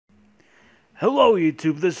Hello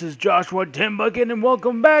YouTube, this is JoshuaTinBucket and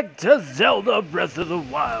welcome back to Zelda Breath of the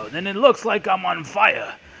Wild. And it looks like I'm on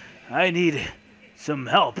fire. I need some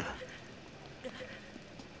help.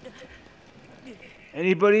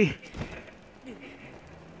 Anybody?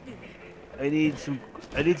 I need some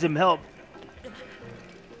help.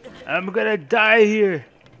 I'm gonna die here.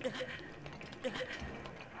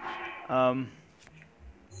 Uh-oh.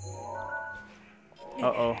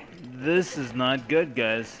 This is not good,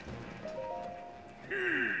 guys.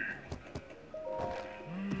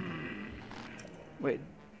 Wait.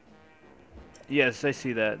 Yes, I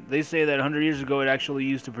see that. They say that 100 years ago it actually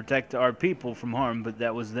used to protect our people from harm, but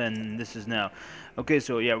that was then, and this is now. Okay,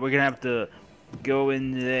 so yeah, we're gonna have to go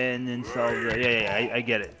in and install the... Yeah, I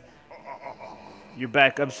get it. You're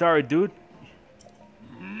back. I'm sorry, dude.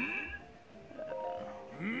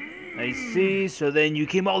 I see. So then you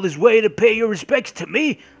came all this way to pay your respects to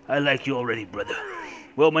me? I like you already, brother.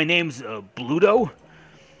 Well, my name's Bluto.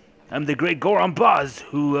 I'm the great Goron Boz,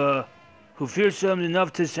 who fearsome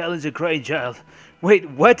enough to silence a crying child. Wait,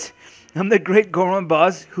 what? I'm the great Goron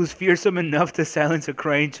Boz, who's fearsome enough to silence a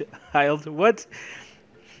crying child. What?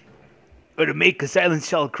 Or to make a silent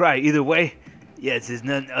child cry. Either way, yes, it's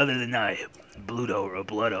none other than I, Bluto or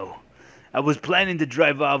Bloodo. I was planning to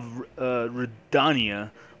drive off Redania,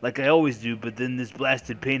 like I always do, but then this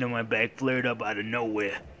blasted pain on my back flared up out of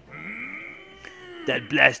nowhere. That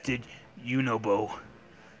blasted Unobo.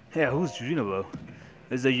 Yeah, who's Unobo?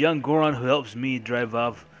 There's a young Goron who helps me drive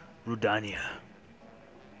off Rudania.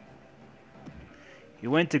 He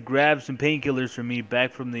went to grab some painkillers for me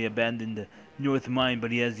back from the abandoned North Mine,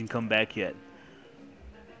 but he hasn't come back yet.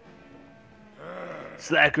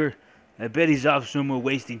 Slacker, I bet he's off somewhere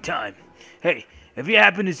wasting time. Hey, if you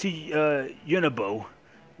happen to see Unobo,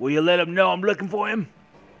 will you let him know I'm looking for him?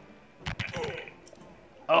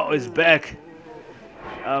 Oh, he's back.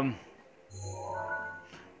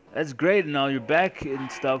 That's great and all, you're back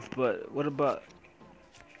and stuff, but what about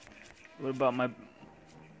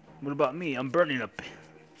me? I'm burning up.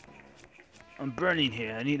 I'm burning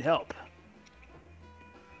here. I need help.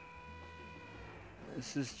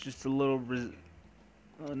 This is just a little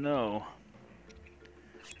oh no.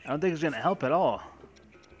 I don't think it's gonna help at all.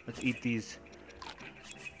 Let's eat these.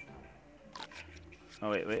 Oh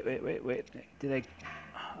wait. Did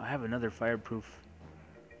I have another fireproof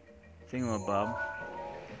thingamabob.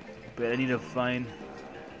 But I need to find...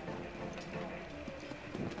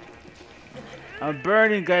 I'm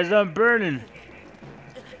burning, guys, I'm burning!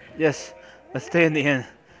 Yes, let's stay in the end.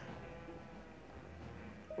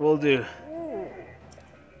 We'll do.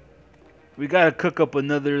 We gotta cook up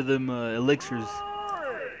another of them elixirs.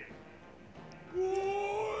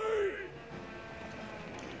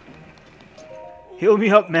 Heal me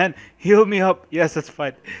up, man! Heal me up! Yes, that's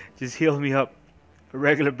fine. Just heal me up. A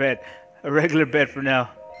regular bed. A regular bed for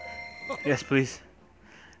now. Yes, please.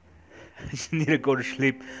 I just need to go to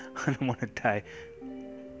sleep. I don't want to die.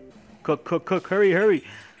 Cook. Hurry.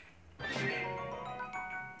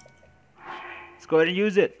 Let's go ahead and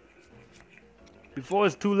use it. Before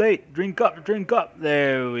it's too late. Drink up.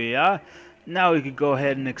 There we are. Now we can go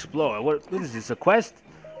ahead and explore. What is this, a quest?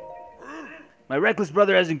 My reckless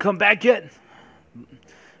brother hasn't come back yet?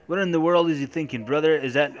 What in the world is he thinking, brother?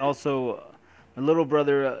 Is that also my little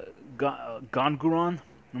brother, Gonguron?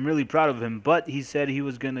 I'm really proud of him, but he said he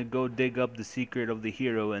was going to go dig up the secret of the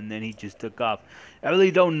hero, and then he just took off. I really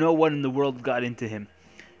don't know what in the world got into him.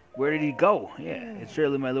 Where did he go? Yeah, it's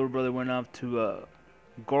surely my little brother went off to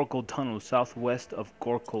Gorkle Tunnel, southwest of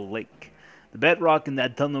Gorkle Lake. The bedrock in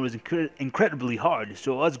that tunnel is incredibly hard,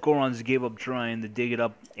 so us Gorons gave up trying to dig it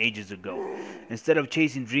up ages ago. Instead of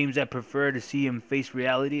chasing dreams, I prefer to see him face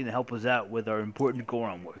reality and help us out with our important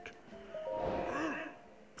Goron work.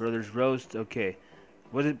 Brother's roast, okay.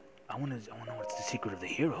 What is it? I want to know what's the secret of the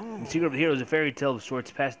hero. The secret of the hero is a fairy tale of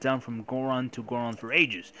sorts passed down from Goron to Goron for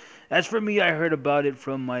ages. As for me, I heard about it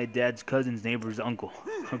from my dad's cousin's neighbor's uncle.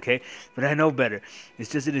 Okay? But I know better.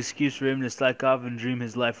 It's just an excuse for him to slack off and dream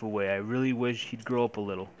his life away. I really wish he'd grow up a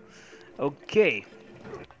little. Okay.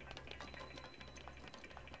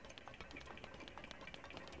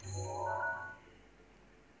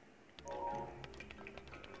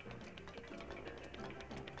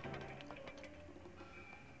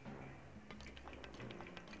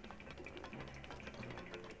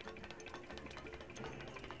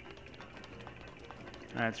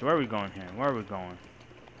 Alright, so where are we going here? Where are we going?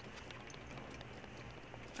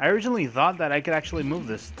 I originally thought that I could actually move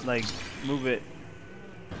this, like, move it.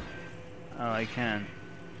 Oh, I can.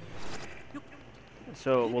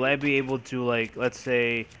 So, will I be able to, like, let's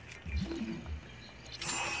say,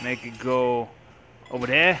 make it go over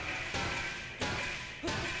there?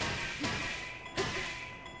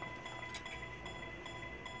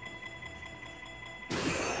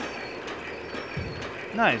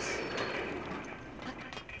 Nice.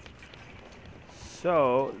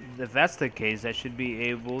 So, if that's the case, I should be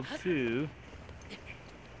able to...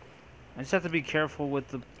 I just have to be careful with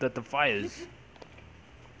the fires.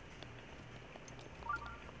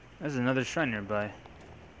 There's another shrine nearby.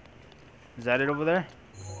 Is that it over there?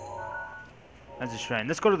 That's a shrine.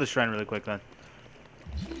 Let's go to the shrine really quick then.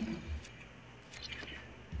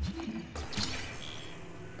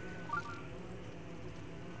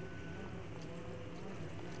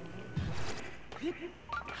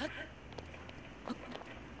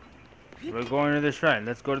 We're going to the shrine.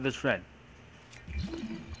 Let's go to the shrine.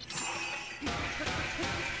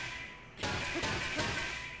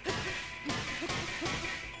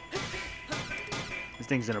 This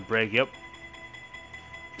thing's gonna break, yep.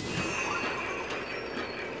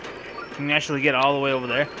 Can we actually get all the way over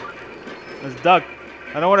there? Let's duck.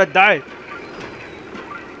 I don't want to die.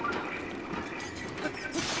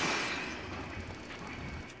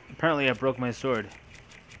 Apparently I broke my sword.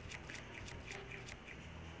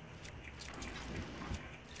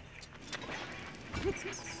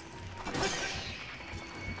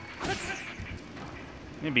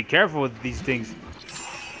 You need to be careful with these things.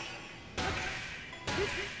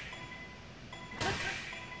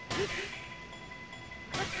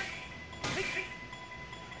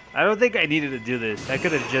 I don't think I needed to do this. I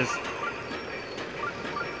could have just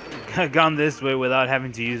gone this way without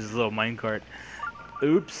having to use this little minecart.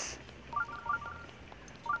 Oops.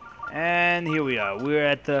 And here we are. We're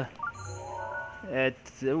at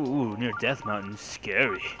ooh, near Death Mountain.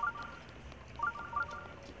 Scary.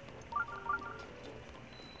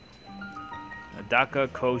 A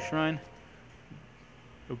Daqa Koh shrine.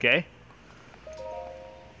 Okay.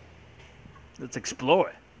 Let's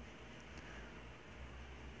explore.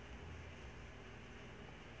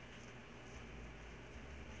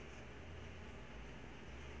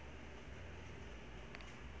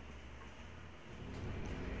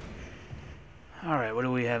 Alright, what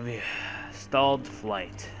do we have here? Stalled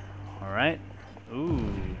flight. Alright.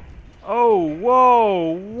 Ooh. Oh,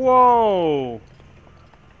 whoa, whoa!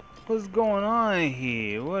 What's going on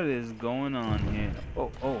here? What is going on here?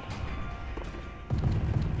 Oh, oh.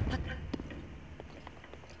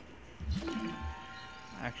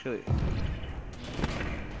 Actually.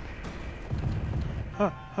 Huh,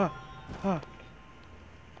 huh, huh.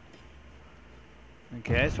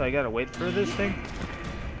 Okay, so I gotta wait for this thing?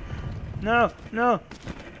 No, no.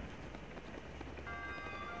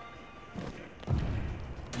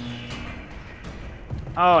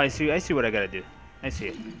 Oh, I see what I gotta do. I see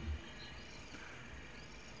it.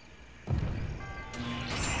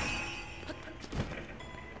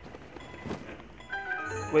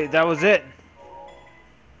 Wait, that was it.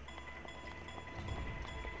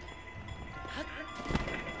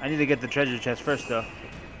 I need to get the treasure chest first, though.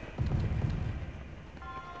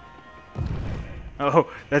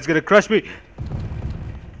 Oh, that's gonna crush me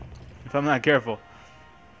if I'm not careful.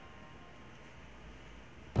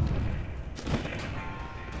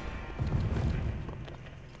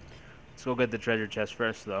 Let's go get the treasure chest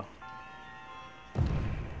first, though.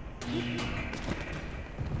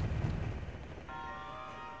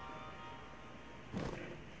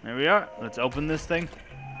 There we are. Let's open this thing.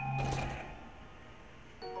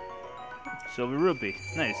 Silver rupee.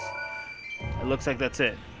 Nice. It looks like that's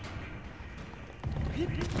it.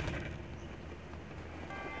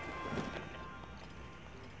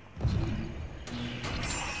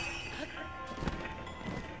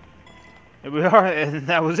 Here we are, and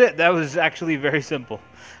that was it. That was actually very simple.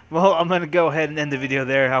 Well, I'm going to go ahead and end the video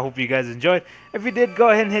there. I hope you guys enjoyed. If you did, go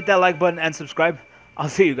ahead and hit that like button and subscribe. I'll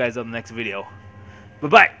see you guys on the next video.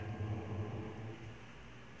 Bye-bye.